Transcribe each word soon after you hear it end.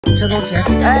陈总，请。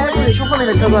哎，助理，从后面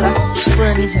的车过来。夫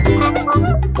人，您请。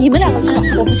你们两个去，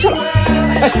我不去了。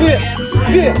哎，月。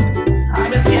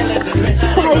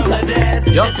不好意思。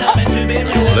哟，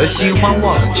有了新欢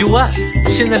忘了旧爱，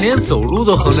现在连走路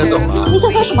都横着走了。你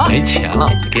想干什么？没钱了，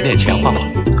给点钱换吧。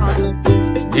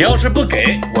你要是不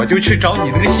给，我就去找你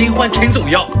那个新欢陈总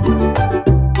要。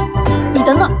你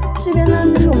等等，这边呢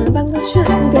就是我们的办公区，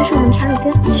那边是我们茶水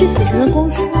间。去子晨的公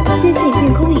司，接近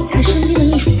并勾引他身边的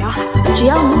秘书小海，只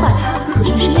要能把他组成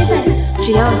事业代表，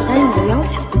只要你答应我的要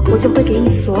求，我就会给你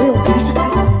所有你想要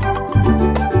的。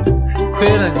亏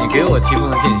了你给我提供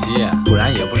的信息，不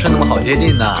然也不是那么好界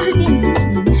定的。这是电机，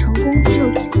你没成功只有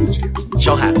点误诊。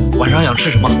小海，晚上想吃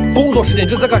什么？工作时间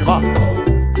这在干什么？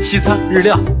西餐、日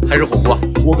料还是火锅？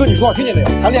我跟你说话听见没有？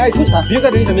谈恋爱求钱，别在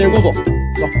这影响别人工作。走。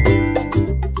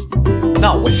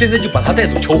那我现在就把他带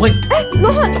走求婚。哎，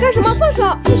罗浩，你干什么？放手！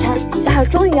子晨，小海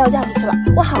终于要嫁出去了，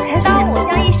我好开心。当我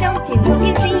将一生仅值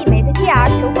1枚的 TR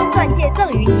求婚钻戒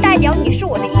赠予你，代表你是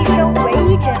我的一生唯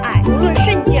一真爱，无论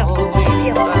顺境、逆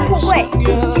境、富贵、贫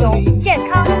穷、健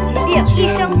康、疾病，一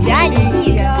生只爱你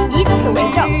一人，以此为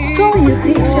证。终于可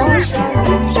以出家为师。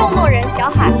受诺人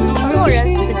小海，承诺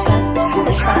人子晨。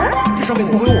子晨，这上面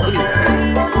怎么会有我的名字？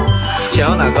想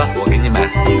要哪个？我给你买。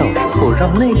到时候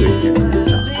让那个人结婚。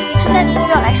是带您又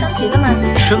要来升级的吗？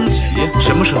升级？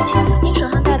什么升级？您手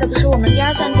上戴的不是我们第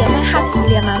2站姐妹 Heart 系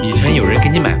列吗？以前有人给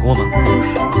你买过吗？不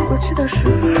是，我记得是。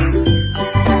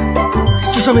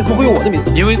这上面怎么会有我的名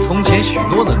字？因为从前许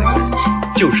诺的那个人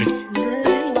就是你。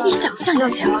你想不想要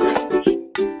钱了？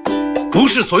不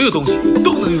是所有东西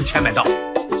都能用钱买到。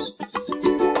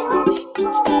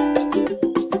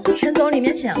陈总，里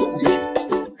面请。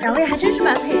两位还真是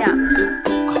般配呀。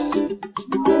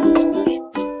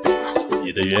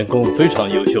你的员工非常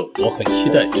优秀，我很期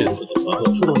待这次的合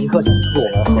作。朱总您客气，祝我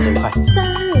们合作愉快。3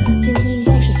日，今天应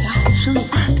该是小海的生日。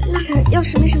那要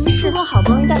是没什么事，我好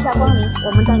不容易大驾光临，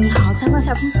我们带你好好参观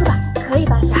下公司吧，可以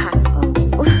吧，小海？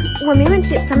我没问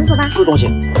题，咱们走吧。朱总请。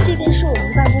这边是我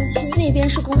们办公区，那边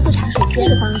是公司茶水间，这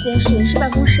个房间是人事办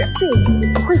公室。这一次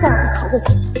不会再让他逃过去。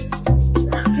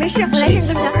没事，我来忍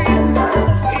就行。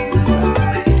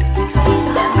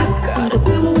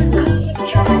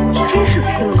真是出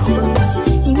了口恶气！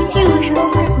里面电了什么？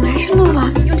怎么还是漏了？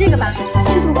用这个吧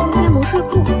，7度空间磨睡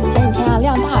裤。前几天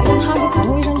量大，用它比普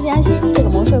通卫生巾安心。这个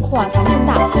磨睡裤弹性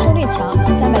大，吸收力强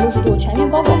，360度全面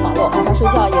包裹网络，晚上睡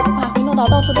觉也不怕会弄到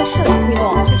到处都是了。运动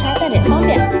出差带点方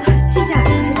便。谢谢，可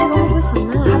是这个会不会很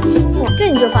闷啊？不舒服？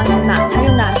这你就放心吧，它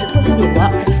用的是透气底膜，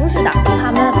很舒适的，不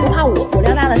怕闷，不怕捂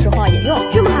量大的时候也用。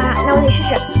这么好啊，那我得试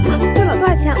试。对了，多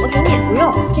少钱？我给你。不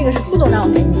用，这个是初总让我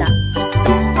给你的。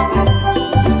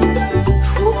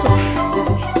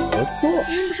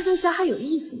您不是对小海有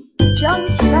意思吗？只要你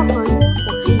取消合约，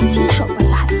我可以亲手把小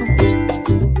海送回去。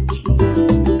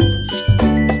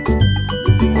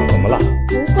怎么了？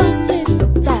无关罪死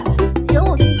不带来，人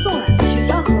我给你送来，取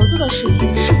消合作的事情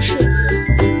是不是？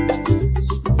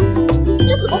这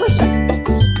怎么回事？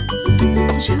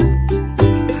子晨，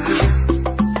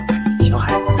小海，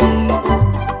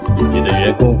你的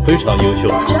员工非常优秀。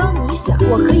只要你想，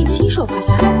我可以亲手把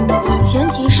小海送回去，前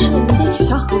提是你得取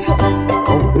消合作。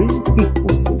好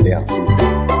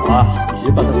啊，你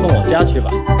就把他送我家去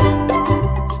吧。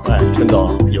哎，陈总，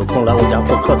有空来我家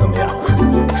做客怎么样？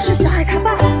是小海他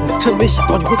爸。我真没想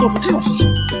到你会做出这种事情。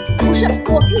不是，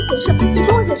我可以解释，你听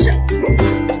我解释。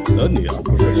儿女啊，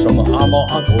不是什么阿猫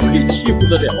阿狗可以欺负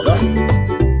得了的。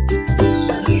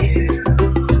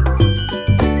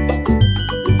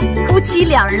夫妻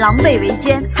2人狼狈为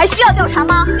奸，还需要调查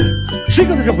吗？谁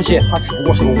跟的这夫妻？他只不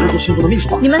过是个无足轻重的秘书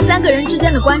罢了。你们3个人之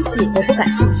间的关系我不感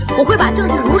兴趣，我会把证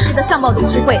据如实的上报董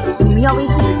事会，你们要为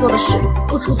自己做的事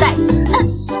付出代价。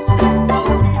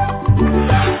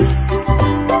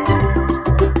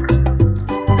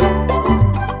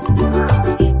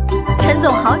陈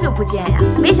总，好久不见呀，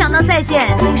没想到再见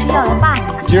竟是要来罢你。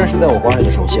既然是在我关爱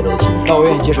的时候泄露的机密，那我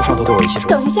愿意接受上头对我一切手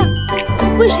段。等一下，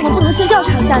为什么不能先调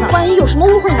查一下呢？万一有什么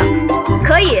误会呢？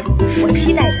可以，我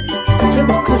期待着你，结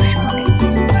果会是什么？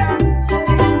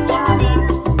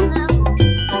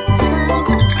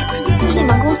最近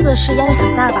忙公司的事压力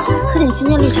很大吧？喝点纪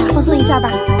念绿茶放松一下吧。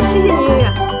谢谢你，月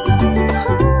月。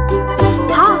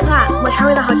好好喝啊，抹茶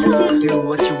味道好清新。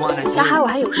小海，我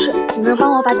还有事，有没有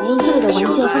帮我把打印机里的文件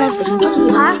放在子晨桌子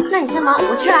里？好啊，那你先忙，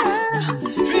我去了。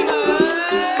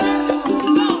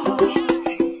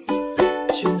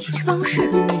去办公室。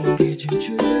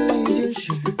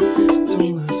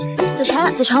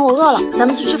子晨，我饿了，咱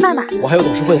们去吃饭吧。我还有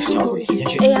董事会的事情要处理，先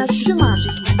去。哎呀，去嘛！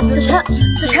子晨，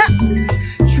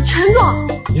陈总，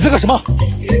你在干什么？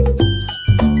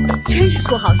真是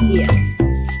出好戏。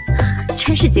陈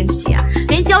真是惊喜啊！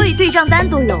连交易对账单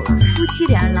都有了，夫妻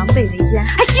两人狼狈为奸，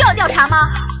还需要调查吗？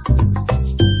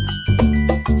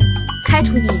开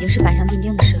除你已经是板上钉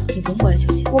钉的事了，你不用过来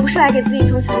求情。我不是来给自己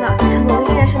求情的，跟我跟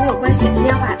这件事没有关系，你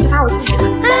要罚就罚我自己。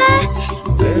哎，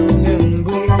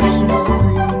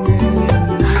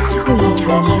最后一笔查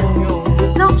验。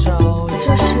No，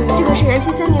 这个是元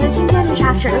气森林的清洁绿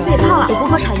茶，省得自己泡了。我不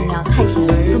喝茶饮料，太甜，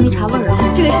都没茶味儿了。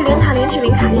这个是零卡零脂零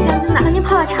卡零香精的，和您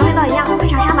泡的茶味道一样，快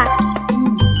尝尝吧。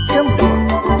真不错，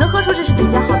能喝出这是比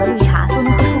较好的绿茶，都能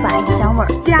喝出板栗的香味儿。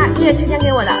对啊，月推荐给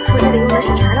我的，说这里用的是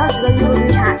茶道级的玉露绿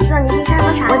茶，希望您平时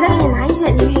喝茶。我再给你拿一些，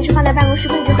您平时放在办公室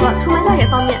柜置喝，出门带也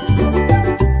方便。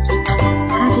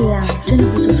他这样真的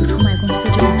会做出出卖公司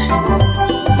这种事吗？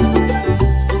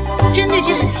针对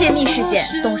这次泄密事件，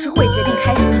董事会决定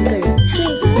开除一个人。这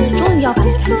次终于要把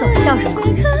你赶走，笑什么？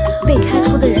被开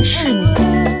除的人是你。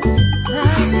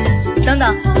等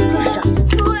等，就是这。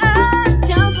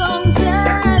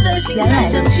原来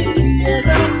如此。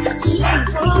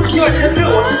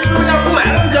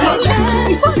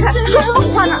你放开，说什么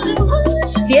话呢？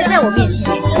别在我面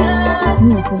前演戏，你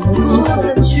已经没机会了。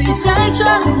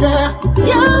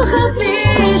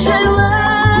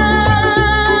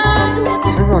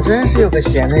陈总真是有个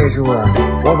贤内助啊！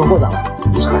王总过奖了。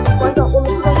王总，我们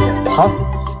出去。好。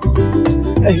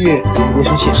哎玉，如果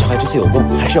生气小孩这次有功，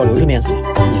还是要留着面子，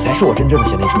你才是我真正的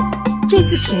贤内助。这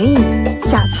次便宜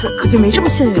你，下次可就没这么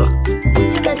幸运了。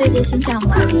正在对接新项目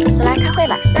啊，走来开会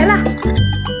吧。来吧。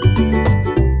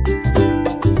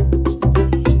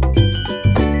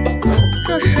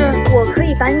这是我可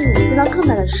以把你引进到更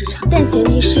大的市场，但前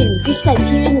提是你必须在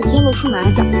签约那天露出马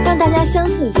脚，让大家相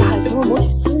信小海从中谋取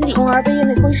私利，从而被业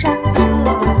内封杀。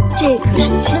这可是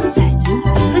千载难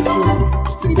逢的机会，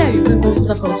期待与贵公司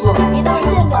的合作。你都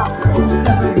见过？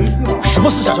什么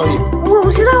私下交易？我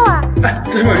不知道啊。哎，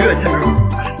这份月签名。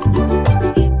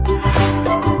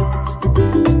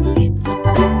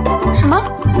什么？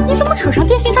你怎么扯上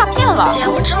电信诈骗了？姐，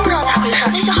我真不知道咋回事，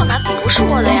那些号码不是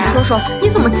我的呀。说说，你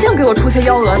怎么净给我出些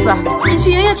幺蛾子？你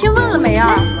去营业厅问了没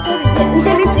啊？你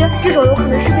先别急，这种有可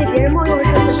能是被别人冒用了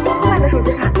身份偷偷买的手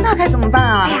机卡。那该怎么办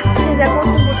啊？哎呀，现在工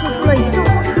信部推出了一证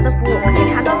通查的服务，可以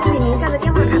查到自己名下的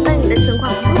电话卡办理的情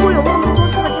况。如果有莫名多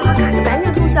出的电话卡，就赶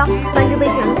紧注销，防止被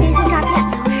卷入电信诈骗。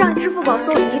上支付宝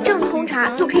搜一证通查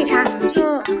就可以查。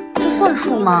这算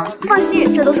数吗？放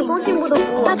心，这都是工信部的服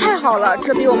务。那太好了，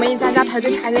这比我们一家家排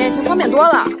队查营业厅方便多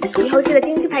了。以后记得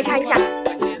定期排查一下。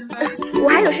我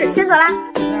还有事，先走啦。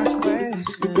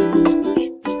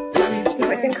一会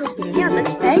儿见客户一定要等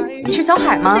你。哎，你是小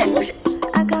海吗？对，我是。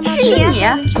是你，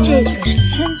这可是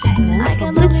千载难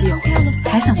逢的机会，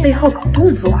还想背后搞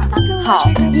动作？好，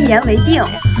一言为定。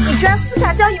你居然私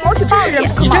下交易谋取暴利，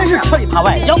你真是吃里扒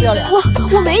外，要不要脸？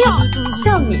我没有，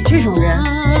像你这种人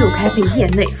就该被业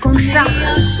内封杀。子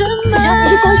琛，你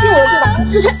是相信我的对吧？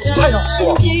子琛，太让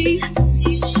我。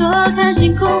说看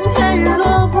星空，看日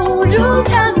落，不如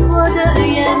看我的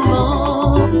眼眸。